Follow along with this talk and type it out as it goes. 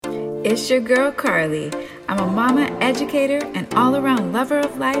It's your girl Carly. I'm a mama, educator, and all-around lover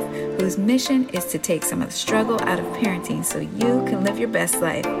of life whose mission is to take some of the struggle out of parenting so you can live your best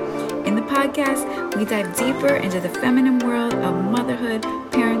life. In the podcast, we dive deeper into the feminine world of motherhood,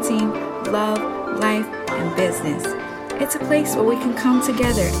 parenting, love, life, and business. It's a place where we can come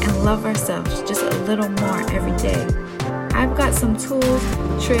together and love ourselves just a little more every day. I've got some tools,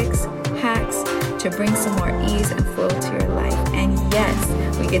 tricks, hacks to bring some more ease and flow to your life. And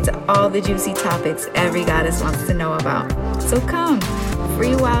yes, we get to all the juicy topics every goddess wants to know about. So come,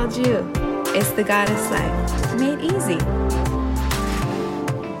 free wild you. It's the Goddess Life, made easy.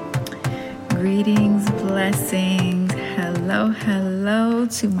 Greetings, blessings. Hello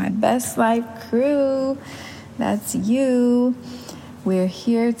to my best life crew. That's you. We're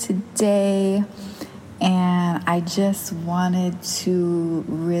here today, and I just wanted to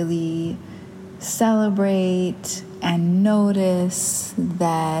really celebrate and notice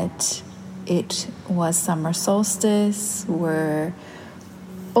that it was summer solstice. We're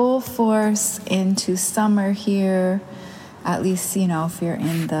full force into summer here, at least, if you're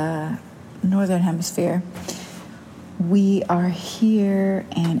in the northern hemisphere. We are here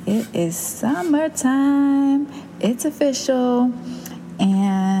and it is summertime. It's official.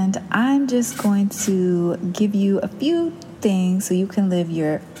 And I'm just going to give you a few things so you can live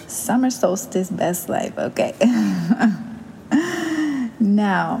your summer solstice best life, okay?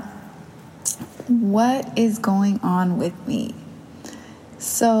 Now, what is going on with me?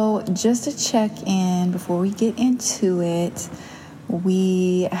 So just to check in before we get into it,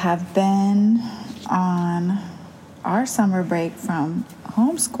 we have been on our summer break from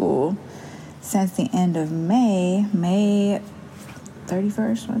homeschool since the end of May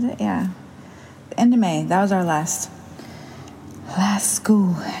 31st, was it? Yeah. The end of May. That was our last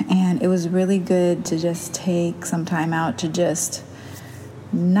school. And it was really good to just take some time out to just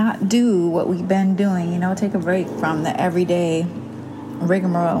not do what we've been doing, take a break from the everyday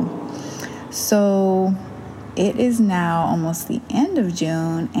rigmarole. So it is now almost the end of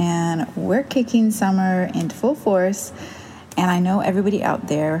June and we're kicking summer into full force. And I know everybody out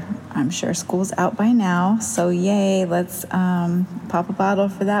there, I'm sure school's out by now. So yay, let's pop a bottle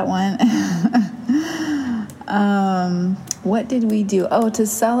for that one. What did we do? Oh, to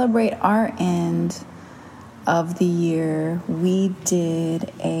celebrate our end of the year, we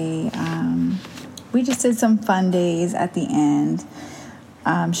did we just did some fun days at the end.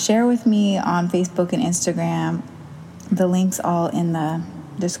 Share with me on Facebook and Instagram. The links all in the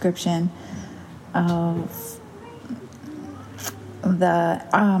description of the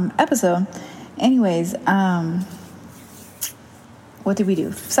episode. Anyways, what did we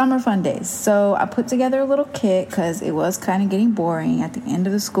do? Summer fun days. So I put together a little kit because it was kind of getting boring at the end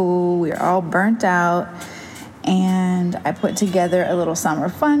of the school. We were all burnt out. And I put together a little summer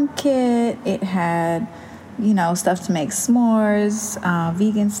fun kit. It had, stuff to make s'mores,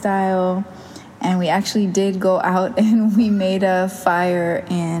 vegan style. And we actually did go out and we made a fire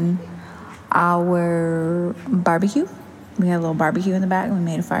in our barbecue. We had a little barbecue in the back and we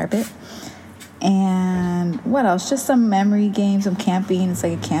made a fire pit. And what else? Just some memory games, some camping. It's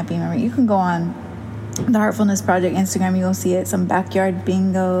like a camping memory. You can go on the Heartfulness Project Instagram. You'll see it. Some backyard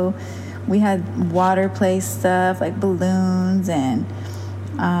bingo. We had water play stuff like balloons, and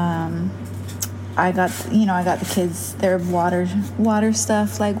I got the kids their water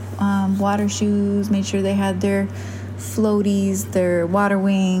stuff like water shoes. Made sure they had their floaties, their water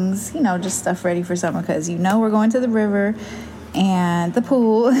wings, just stuff ready for summer because we're going to the river and the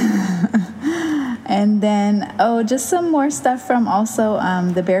pool. And then just some more stuff from also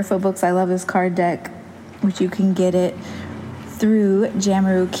the Barefoot Books. I love this card deck, which you can get it through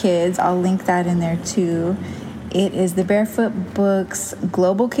Jamaroo Kids. I'll link that in there too. It is the Barefoot Books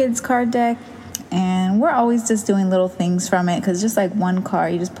Global Kids card deck, and we're always just doing little things from it because just like one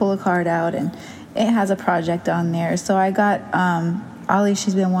card, you just pull a card out and it has a project on there. So I got Ollie,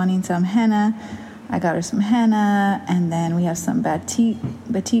 she's been wanting some henna. I got her some henna, and then we have some batik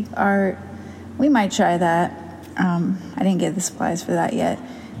art. We might try that. I didn't get the supplies for that yet.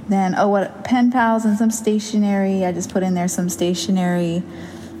 Then, pen pals and some stationery. I just put in there some stationery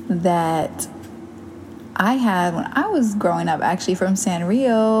that I had when I was growing up, actually from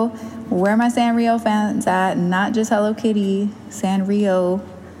Sanrio. Where are my Sanrio fans at? Not just Hello Kitty, Sanrio.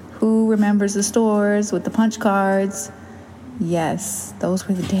 Who remembers the stores with the punch cards? Yes, those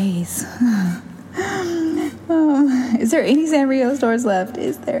were the days. Is there any Sanrio stores left?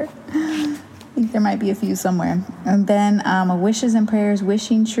 Is there? I think there might be a few somewhere. And then a Wishes and Prayers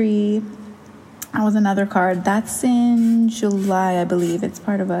wishing tree. That was another card. That's in July, I believe. It's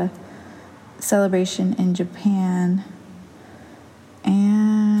part of a celebration in Japan.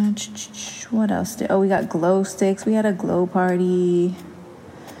 And What else we got glow sticks. We had a glow party.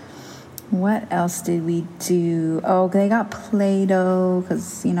 What else did we do? Oh, they got Play-Doh,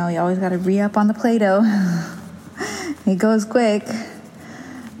 because, you always got to re-up on the Play-Doh. It goes quick.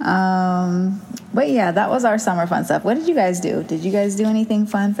 But yeah, that was our summer fun stuff. What did you guys do? Did you guys do anything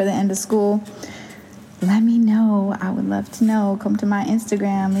fun for the end of school? Let me know. I would love to know. Come to my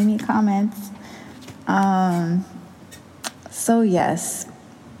Instagram. Leave me comments. So yes,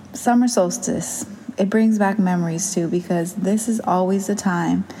 summer solstice. It brings back memories too, because this is always the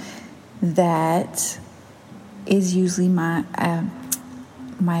time that is usually my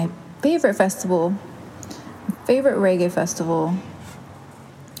favorite festival, favorite reggae festival.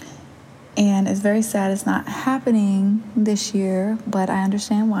 And it's very sad it's not happening this year, but I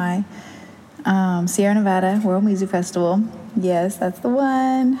understand why. Sierra Nevada World Music Festival. Yes, that's the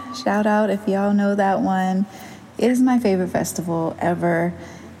one. Shout out if y'all know that one. It is my favorite festival ever.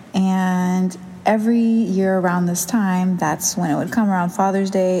 And every year around this time, that's when it would come around Father's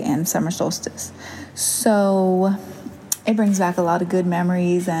Day and summer solstice. So it brings back a lot of good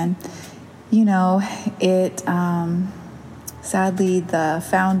memories. And, sadly, the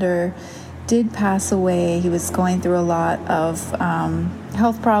founder did pass away. He was going through a lot of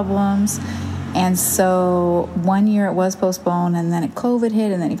health problems. And so one year it was postponed, and then COVID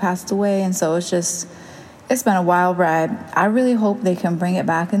hit, and then he passed away. And so it's been a wild ride. I really hope they can bring it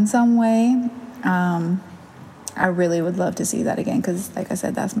back in some way. I really would love to see that again, because like I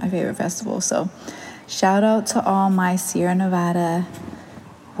said, that's my favorite festival. So shout out to all my Sierra Nevada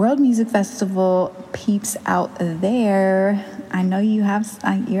World Music Festival peeps out there. I know you're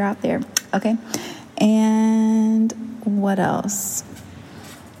out there. Okay. And what else?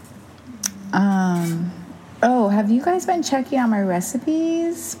 Have you guys been checking out my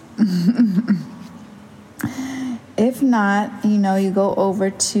recipes? If not, you go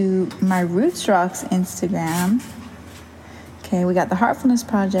over to my Roots Rocks Instagram. Okay, we got the Heartfulness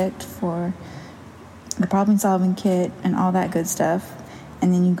Project for the problem solving kit and all that good stuff.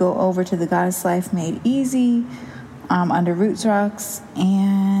 And then you go over to the Goddess Life Made Easy under Roots Rocks,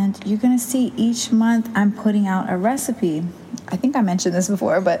 and you're going to see each month I'm putting out a recipe. I think I mentioned this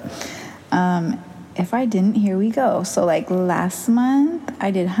before, but if I didn't, here we go. So like last month,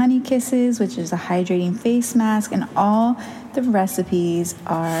 I did Honey Kisses, which is a hydrating face mask, and all the recipes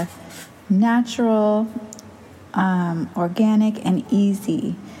are natural, organic, and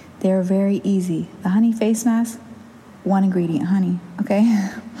easy. They're very easy. The honey face mask, one ingredient, honey, okay?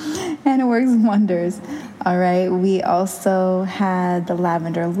 And it works wonders. All right, we also had the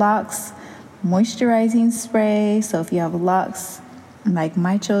Lavender Locks moisturizing spray. So if you have locks like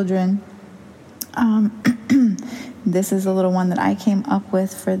my children, this is a little one that I came up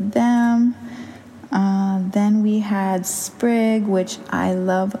with for them. Then we had Sprig, which I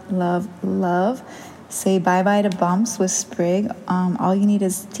love. Say bye-bye to bumps with Sprig. All you need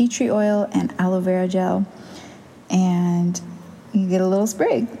is tea tree oil and aloe vera gel, and you get a little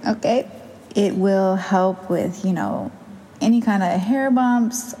Sprig, okay? It will help with, any kind of hair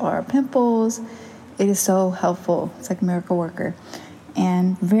bumps or pimples. It is so helpful. It's like a miracle worker.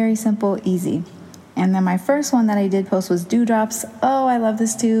 And very simple, easy. And then my first one that I did post was Dewdrops. Oh, I love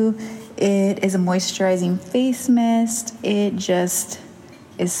this too. It is a moisturizing face mist. It just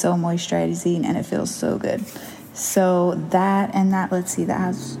is so moisturizing and it feels so good. So that, let's see, that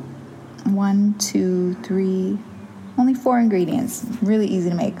has 1, 2, 3, only 4 ingredients. Really easy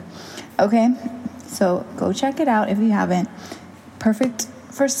to make. Okay, so go check it out if you haven't. Perfect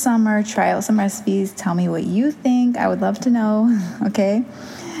for summer. Try out some recipes. Tell me what you think. I would love to know. Okay,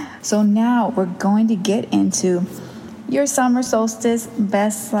 so now we're going to get into your summer solstice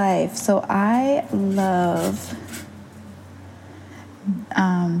best life. So I love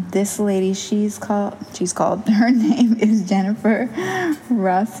this lady. She's called, her name is Jennifer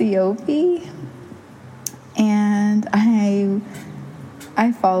Rassiopi, and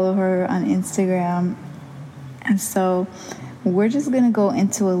I follow her on Instagram. And so we're just going to go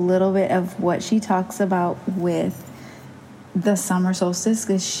into a little bit of what she talks about with the summer solstice,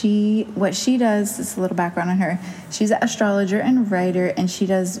 because what she does, is a little background on her. She's an astrologer and writer, and she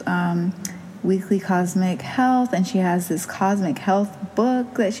does weekly cosmic health, and she has this cosmic health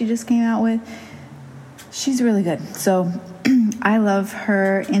book that she just came out with. She's really good. So I love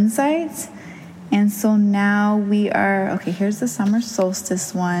her insights. And so now here's the summer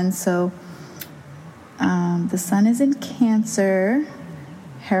solstice one. So the sun is in Cancer,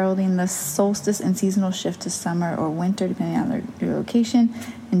 heralding the solstice and seasonal shift to summer or winter, depending on your location.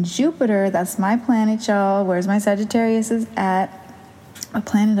 And Jupiter, that's my planet, y'all. Where's my Sagittarius is at, a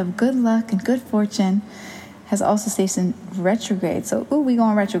planet of good luck and good fortune, has also stayed in retrograde. So, we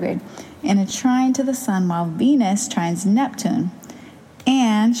going retrograde. In a trine to the sun while Venus trines Neptune.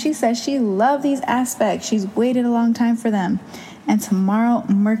 And she says she loved these aspects. She's waited a long time for them. And tomorrow,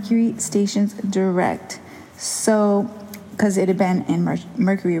 Mercury stations direct. So, because it had been in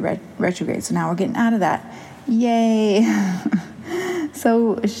Mercury retrograde. So now we're getting out of that. Yay.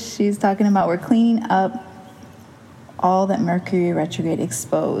 So she's talking about we're cleaning up all that Mercury retrograde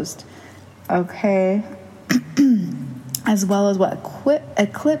exposed. Okay. As well as what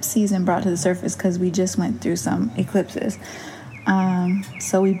eclipse season brought to the surface, because we just went through some eclipses.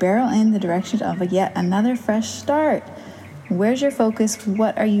 So we barrel in the direction of yet another fresh start. Where's your focus?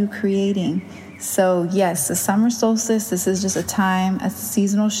 What are you creating? So yes, the summer solstice, this is just a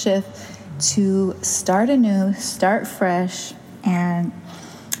seasonal shift to start anew, start fresh, and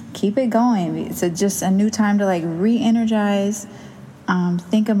keep it going. It's just a new time to re-energize,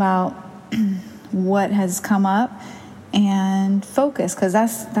 think about what has come up, and focus, because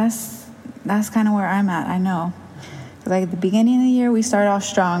that's kind of where I'm at. I know, at the beginning of the year, we start off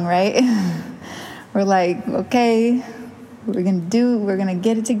strong, right? We're like, okay, we're gonna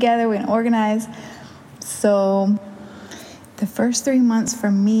get it together, we're gonna organize. So the first 3 months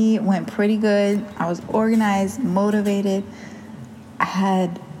for me went pretty good. I was organized, motivated. I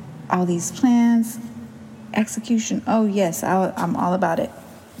had all these plans, execution. Oh yes, I'm all about it.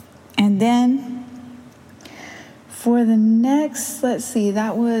 And then for the next,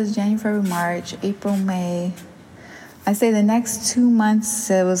 that was January, February, March, April, May. I say the next 2 months,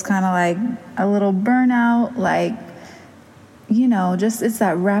 it was kind of like a little burnout, it's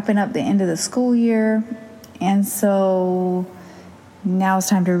that wrapping up the end of the school year. And so now it's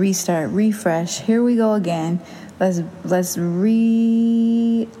time to restart, refresh. Here we go again. Let's re-look.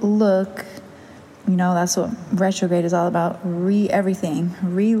 That's what retrograde is all about. Everything.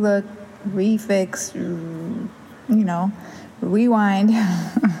 Re-look, refix, rewind.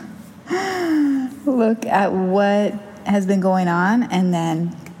 Look at what has been going on and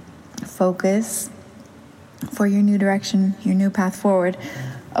then focus for your new direction, your new path forward.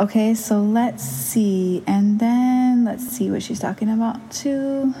 Okay, so let's see. And then let's see what she's talking about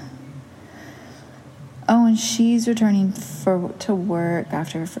too. Oh, and she's returning to work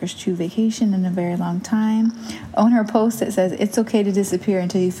after her first true vacation in a very long time. On her post, it says, it's okay to disappear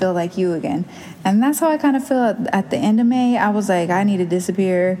until you feel like you again. And that's how I kind of feel at the end of May. I was like, I need to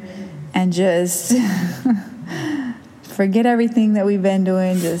disappear and just forget everything that we've been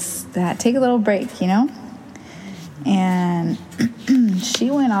doing. Just take a little break, And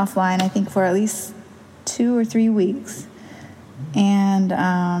she went offline, I think, for at least 2 or 3 weeks. And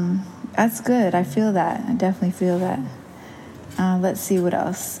that's good. I feel that. I definitely feel that. Let's see what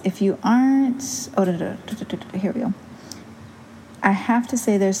else. If you aren't... here we go. I have to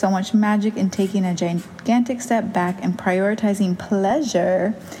say there's so much magic in taking a gigantic step back and prioritizing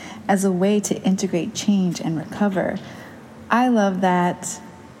pleasure as a way to integrate change and recover. I love that.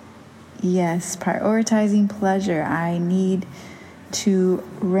 Yes, prioritizing pleasure. I need to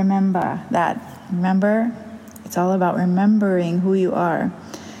remember that. Remember, it's all about remembering who you are.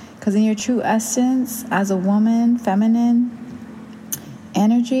 Because in your true essence, as a woman, feminine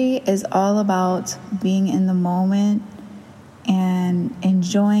energy is all about being in the moment and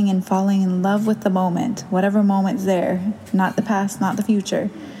enjoying and falling in love with the moment. Whatever moment's there, not the past, not the future,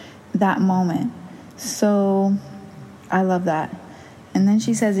 that moment. So I love that. And then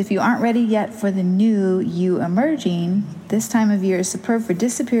she says, if you aren't ready yet for the new you emerging, this time of year is superb for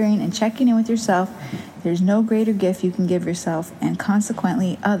disappearing and checking in with yourself. There's no greater gift you can give yourself and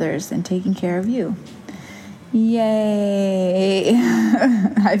consequently others than taking care of you. Yay.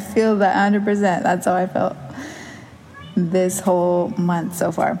 I feel that 100%. That's how I felt this whole month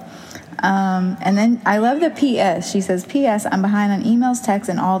so far. And then I love the PS. She says, PS, I'm behind on emails, texts,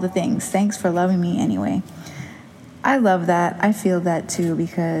 and all the things. Thanks for loving me anyway. I love that. I feel that too,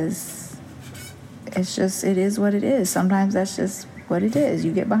 because it is what it is. Sometimes that's just what it is.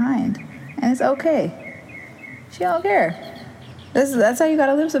 You get behind and it's okay. She don't care. That's how you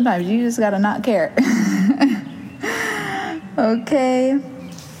gotta live sometimes. You just gotta not care. Okay.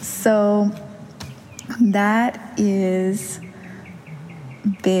 So that is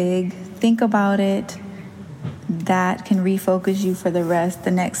big. Think about it. That can refocus you for the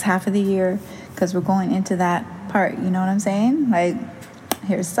next half of the year, because we're going into that part. You know what I'm saying? Like,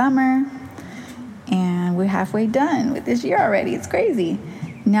 here's summer, and we're halfway done with this year already. It's crazy.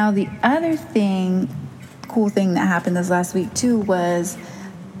 Now, the other cool thing that happened this last week too was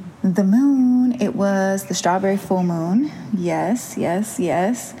the moon. It was the strawberry full moon. Yes.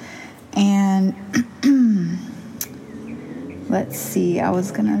 And Let's see. I was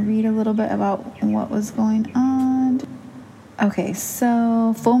going to read a little bit about what was going on. Okay,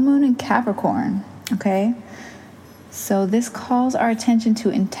 so full moon in Capricorn. Okay. So this calls our attention to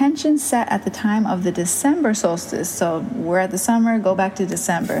intentions set at the time of the December solstice. So we're at the summer, go back to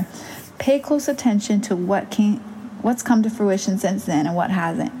December. Pay close attention to what's come to fruition since then and what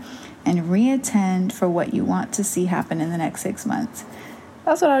hasn't, and reattend for what you want to see happen in the next 6 months.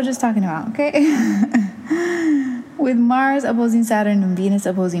 That's what I was just talking about, okay? With Mars opposing Saturn and Venus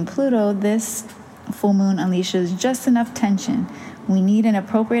opposing Pluto, this full moon unleashes just enough tension. We need an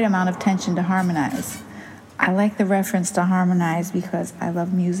appropriate amount of tension to harmonize. I like the reference to harmonize because I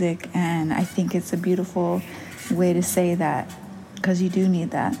love music, and I think it's a beautiful way to say that, because you do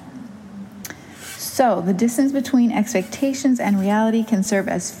need that. So the distance between expectations and reality can serve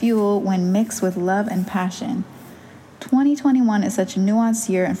as fuel when mixed with love and passion. 2021 is such a nuanced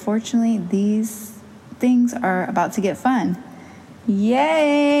year. Unfortunately, these things are about to get fun.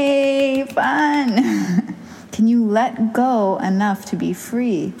 Yay, fun! Can you let go enough to be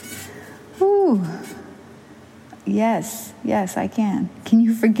free? Whew. Yes, I can. Can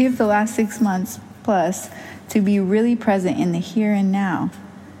you forgive the last 6 months plus to be really present in the here and now?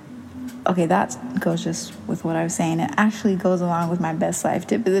 Okay, that goes just with what I was saying. It actually goes along with my best life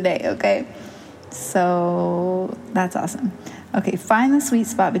tip of the day, okay? So that's awesome. Okay, find the sweet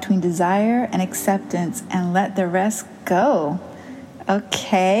spot between desire and acceptance and let the rest go.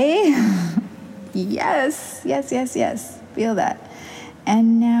 Okay? Yes. Feel that.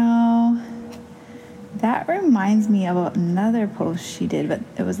 And now, that reminds me of another post she did, but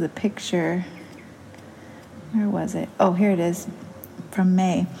it was the picture. Where was it? Oh, here it is, from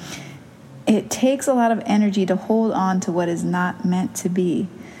May. It takes a lot of energy to hold on to what is not meant to be.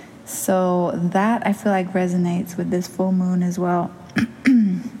 So that, I feel like, resonates with this full moon as well.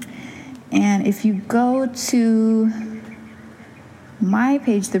 And if you go to my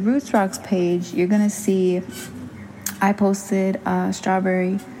page, the Roots Rocks page, you're going to see I posted a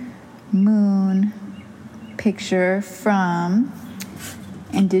strawberry moon picture from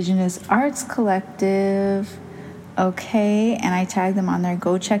Indigenous Arts Collective. Okay, and I tagged them on there.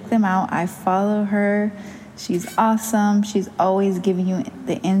 Go check them out. I follow her. She's awesome. She's always giving you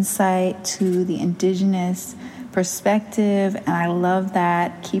the insight to the Indigenous perspective, and I love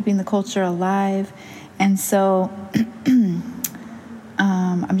that, keeping the culture alive. And so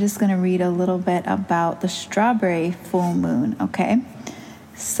I'm just going to read a little bit about the strawberry full moon, okay?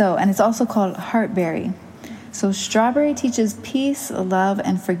 So, and it's also called Heartberry. So strawberry teaches peace, love,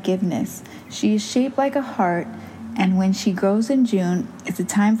 and forgiveness. She is shaped like a heart, and when she grows in June, it's a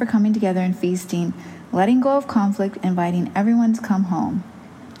time for coming together and feasting, letting go of conflict, inviting everyone to come home.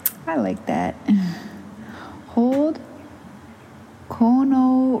 I like that. Hold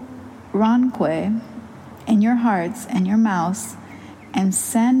Kono Rankwe in your hearts and your mouths, and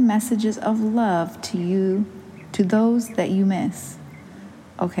send messages of love to those that you miss.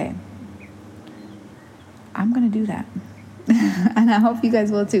 Okay. I'm going to do that. And I hope you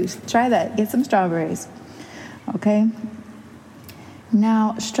guys will too. Try that. Get some strawberries. Okay?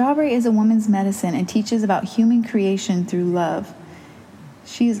 Now, strawberry is a woman's medicine and teaches about human creation through love.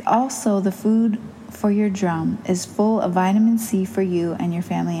 She is also the food for your drum, is full of vitamin C for you and your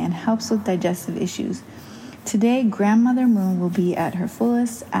family, and helps with digestive issues. Today, Grandmother Moon will be at her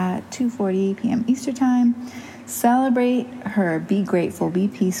fullest at 2:40 p.m. Eastern Time. Celebrate her. Be grateful. Be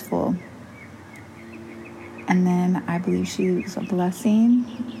peaceful. And then I believe she's a blessing.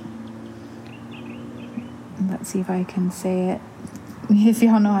 Let's see if I can say it. If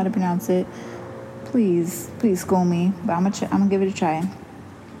y'all know how to pronounce it, please school me. But I'm gonna give it a try.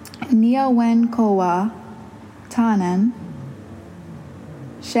 Nia Wen Kowa Tanan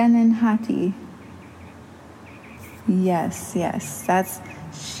Shenin Hati. Yes.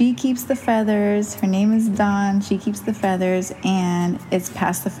 She keeps the feathers. Her name is Dawn. She keeps the feathers, and it's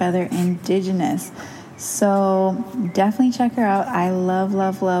Past the Feather Indigenous. So definitely check her out. I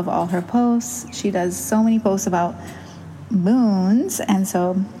love all her posts. She does so many posts about moons, and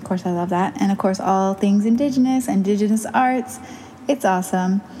so of course I love that. And of course all things indigenous arts. It's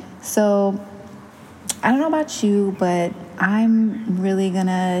awesome. So I don't know about you, but I'm really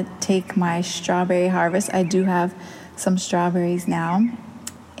gonna take my strawberry harvest. I do have some strawberries now,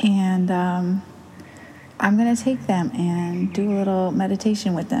 and I'm gonna take them and do a little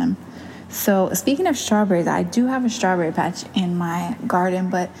meditation with them. So speaking of strawberries, I do have a strawberry patch in my garden,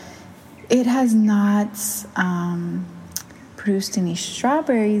 but it has not produced any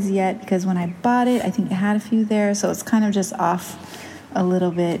strawberries yet, because when I bought it, I think it had a few there, so it's kind of just off a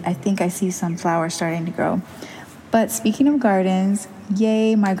little bit. I think I see some flowers starting to grow. But speaking of gardens,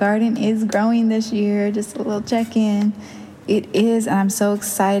 yay, my garden is growing this year. Just a little check-in. It is, and I'm so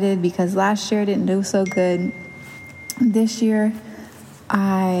excited because last year I didn't do so good. This year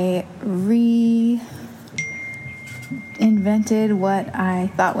I reinvented what I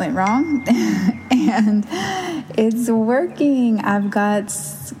thought went wrong and it's working. I've got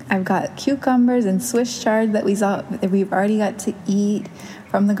cucumbers and Swiss chard that we've already got to eat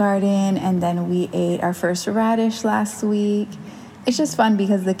from the garden, and then we ate our first radish last week. It's just fun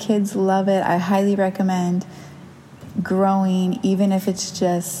because the kids love it. I highly recommend growing, even if it's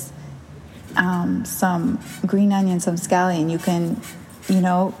just some green onion, some scallion. You can,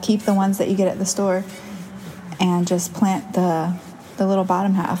 keep the ones that you get at the store and just plant the little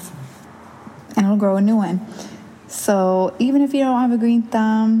bottom half, and it'll grow a new one. So even if you don't have a green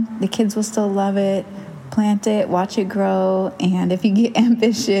thumb, the kids will still love it. Plant it, watch it grow, and if you get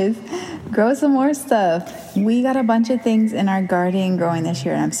ambitious, grow some more stuff. We got a bunch of things in our garden growing this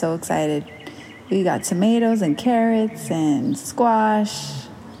year, and I'm so excited. We got tomatoes and carrots and squash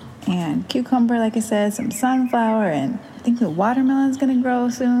and cucumber, like I said, some sunflower, and I think the watermelon's going to grow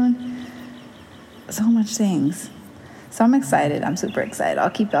soon. So much things. So I'm excited. I'm super excited. I'll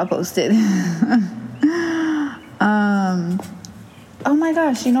keep y'all posted. Oh my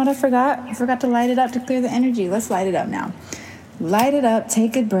gosh, you know what I forgot? I forgot to light it up to clear the energy. Let's light it up now. Light it up,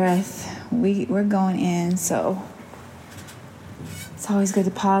 take a breath. We're going in, so it's always good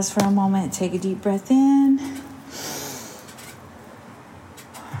to pause for a moment, take a deep breath in.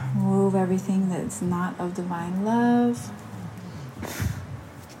 Remove everything that's not of divine love.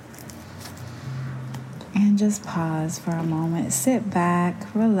 And just pause for a moment. Sit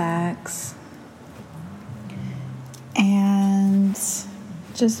back, relax. And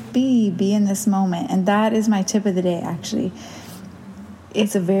just be in this moment. And that is my tip of the day, actually.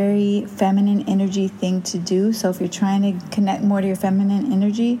 It's a very feminine energy thing to do. So if you're trying to connect more to your feminine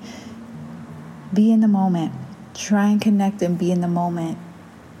energy, be in the moment. Try and connect and be in the moment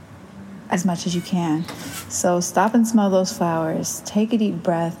as much as you can. So stop and smell those flowers. Take a deep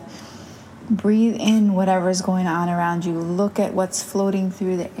breath. Breathe in whatever's going on around you. Look at what's floating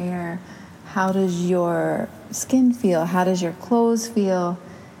through the air. How does your skin feel? How does your clothes feel?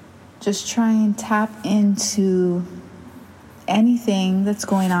 Just try and tap into anything that's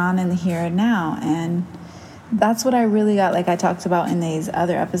going on in the here and now. And that's what I really got, like I talked about in these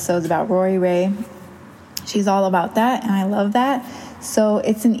other episodes about Rory Ray. She's all about that, and I love that. So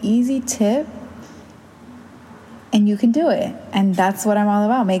it's an easy tip, and you can do it. And that's what I'm all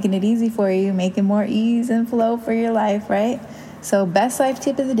about, making it easy for you, making more ease and flow for your life, right? So best life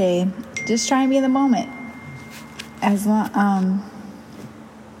tip of the day, just try and be in the moment as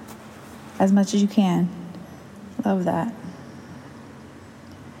much as you can. Love that.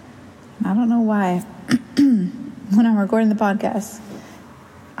 I don't know why when I'm recording the podcast,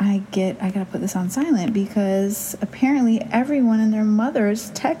 I gotta put this on silent because apparently everyone and their mother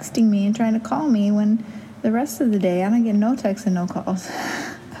is texting me and trying to call me when the rest of the day I don't get no texts and no calls.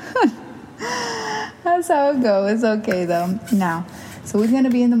 That's how it goes. It's okay though. Now, so we're going to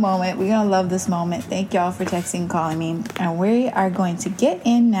be in the moment. We're going to love this moment. Thank y'all for texting and calling me. And we are going to get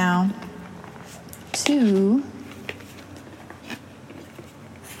in now to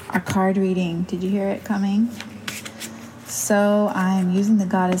our card reading. Did you hear it coming? So I'm using the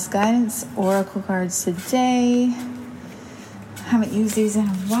Goddess Guidance Oracle cards today. I haven't used these in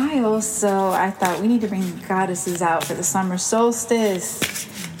a while, so I thought we need to bring the goddesses out for the summer solstice.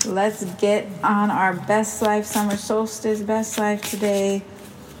 Let's get on our best life summer solstice, best life today.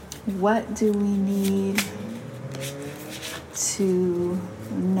 What do we need to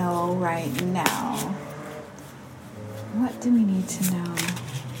know right now? What do we need to know?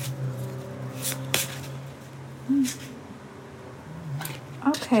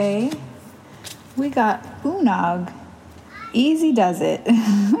 Okay, we got Unog. Easy does it.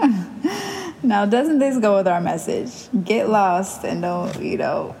 Now, doesn't this go with our message? Get lost and don't,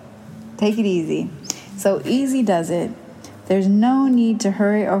 take it easy. So easy does it. There's no need to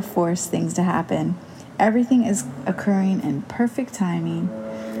hurry or force things to happen. Everything is occurring in perfect timing.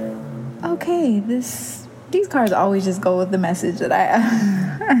 Okay, these cards always just go with the message that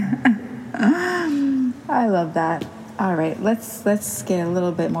I love that. All right, let's get a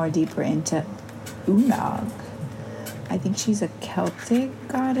little bit more deeper into Unog. I think she's a Celtic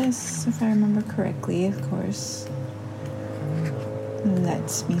goddess, if I remember correctly, of course.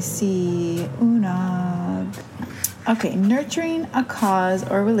 Let me see. Unog. Okay, nurturing a cause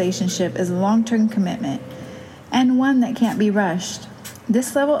or relationship is a long-term commitment and one that can't be rushed.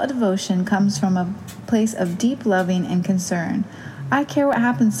 This level of devotion comes from a place of deep loving and concern. I care what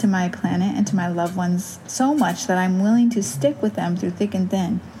happens to my planet and to my loved ones so much that I'm willing to stick with them through thick and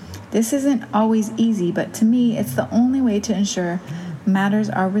thin. This isn't always easy, but to me, it's the only way to ensure matters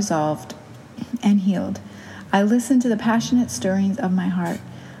are resolved and healed. I listen to the passionate stirrings of my heart.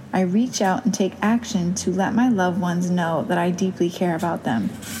 I reach out and take action to let my loved ones know that I deeply care about them.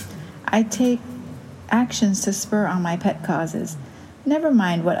 I take actions to spur on my pet causes. Never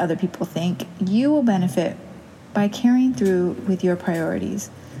mind what other people think. You will benefit by carrying through with your priorities.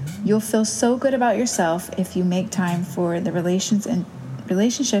 You'll feel so good about yourself if you make time for the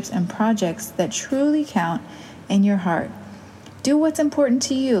relationships and projects that truly count in your heart. Do what's important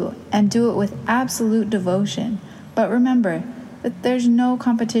to you and do it with absolute devotion. But remember that there's no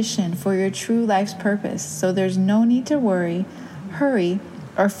competition for your true life's purpose, so there's no need to worry, hurry,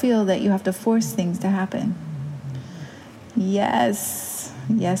 or feel that you have to force things to happen. Yes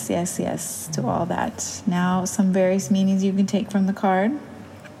to all that. Now, some various meanings you can take from the card.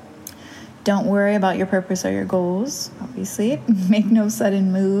 Don't worry about your purpose or your goals, obviously. Make no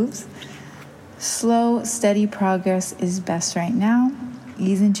sudden moves. Slow, steady progress is best right now.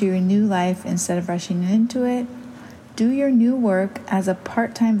 Ease into your new life instead of rushing into it. Do your new work as a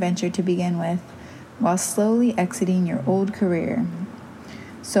part-time venture to begin with, while slowly exiting your old career.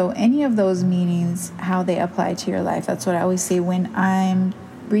 So any of those meanings, how they apply to your life, that's what I always say when I'm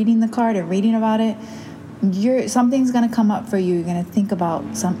reading the card and reading about it. Something's going to come up for you. You're going to think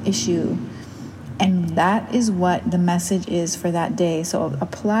about some issue. And that is what the message is for that day. So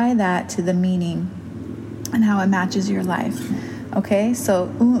apply that to the meaning and how it matches your life. Okay,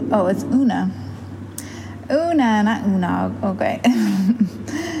 so, it's Una. Una, not Una. Okay.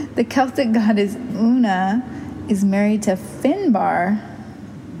 The Celtic goddess Una is married to Finbar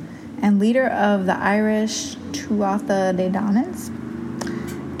and leader of the Irish Tuatha De Danann.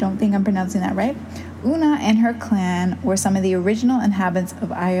 Don't think I'm pronouncing that right. Una and her clan were some of the original inhabitants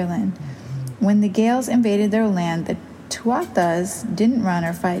of Ireland. When the Gaels invaded their land, the Tuathas didn't run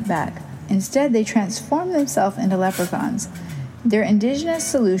or fight back. Instead, they transformed themselves into leprechauns. Their indigenous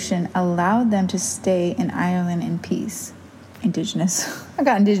solution allowed them to stay in Ireland in peace. Indigenous. I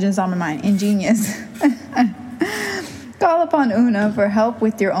got indigenous on my mind. Ingenious. Call upon Una for help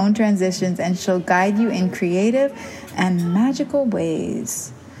with your own transitions, and she'll guide you in creative and magical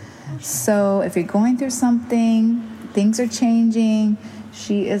ways. So if you're going through something, things are changing,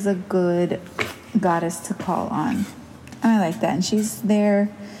 she is a good goddess to call on. I like that. And she's there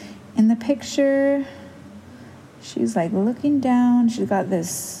in the picture. She's like looking down. She's got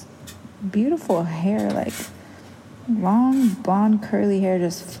this beautiful hair, like long blonde curly hair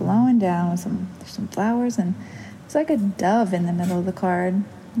just flowing down with some flowers, and it's like a dove in the middle of the card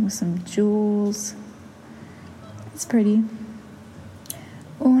with some jewels. It's pretty.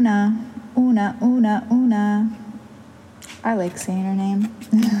 Una. I like saying her name.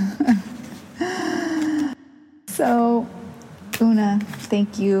 So, Una,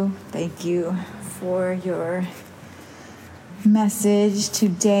 thank you for your message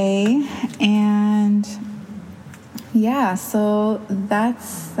today. And yeah, so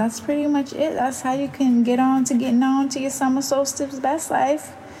that's pretty much it. That's how you can getting on to your summer solstice best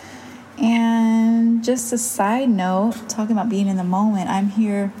life. And just a side note, talking about being in the moment, I'm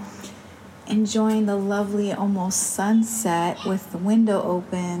here enjoying the lovely almost sunset with the window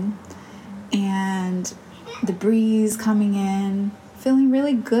open and the breeze coming in, feeling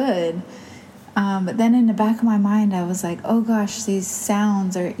really good. But then in the back of my mind, I was like, oh gosh, these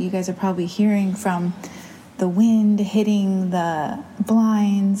sounds you guys are probably hearing from the wind hitting the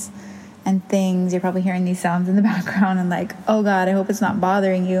blinds and things. You're probably hearing these sounds in the background and like, oh God, I hope it's not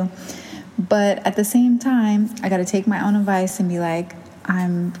bothering you. But at the same time, I got to take my own advice and be like,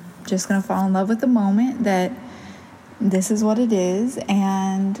 I'm just going to fall in love with the moment, that this is what it is.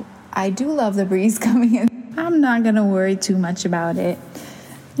 And I do love the breeze coming in. I'm not going to worry too much about it.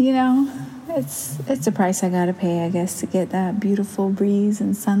 You know, it's a price I got to pay, I guess, to get that beautiful breeze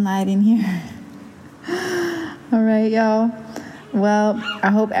and sunlight in here. All right, y'all. Well,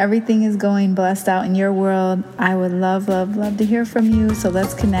 I hope everything is going blessed out in your world. I would love to hear from you. So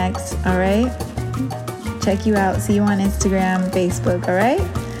let's connect. All right. Check you out. See you on Instagram, Facebook. All right.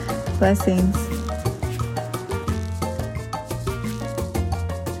 Blessings.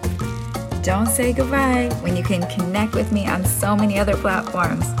 Don't say goodbye when you can connect with me on so many other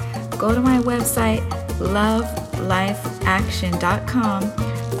platforms. Go to my website,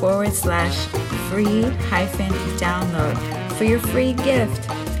 lovelifeaction.com/free-download for your free gift.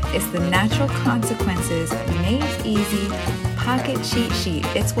 It's the Natural Consequences Made Easy Pocket Cheat Sheet.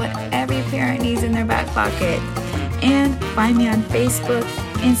 It's what every parent needs in their back pocket. And find me on Facebook,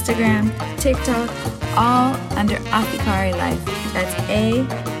 Instagram, TikTok, all under Afikari Life. That's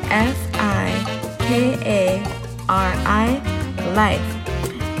AFIKARI Life.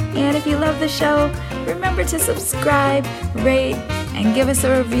 And if you love the show, remember to subscribe, rate, and give us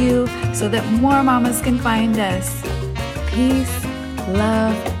a review so that more mamas can find us. Peace,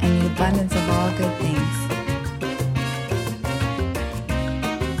 love, and the abundance of all good things.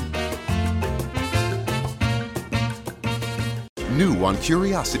 New on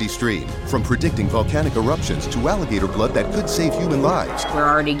Curiosity Stream. From predicting volcanic eruptions to alligator blood that could save human lives. We're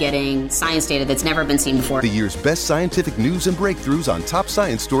already getting science data that's never been seen before. The year's best scientific news and breakthroughs on top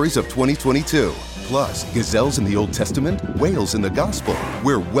science stories of 2022. Plus, gazelles in the Old Testament, whales in the Gospel.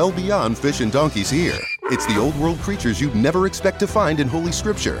 We're well beyond fish and donkeys here. It's the old world creatures you'd never expect to find in Holy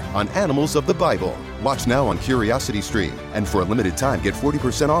Scripture on Animals of the Bible. Watch now on Curiosity Stream. And for a limited time, get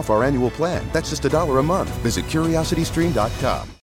 40% off our annual plan. That's just $1 a month. Visit curiositystream.com.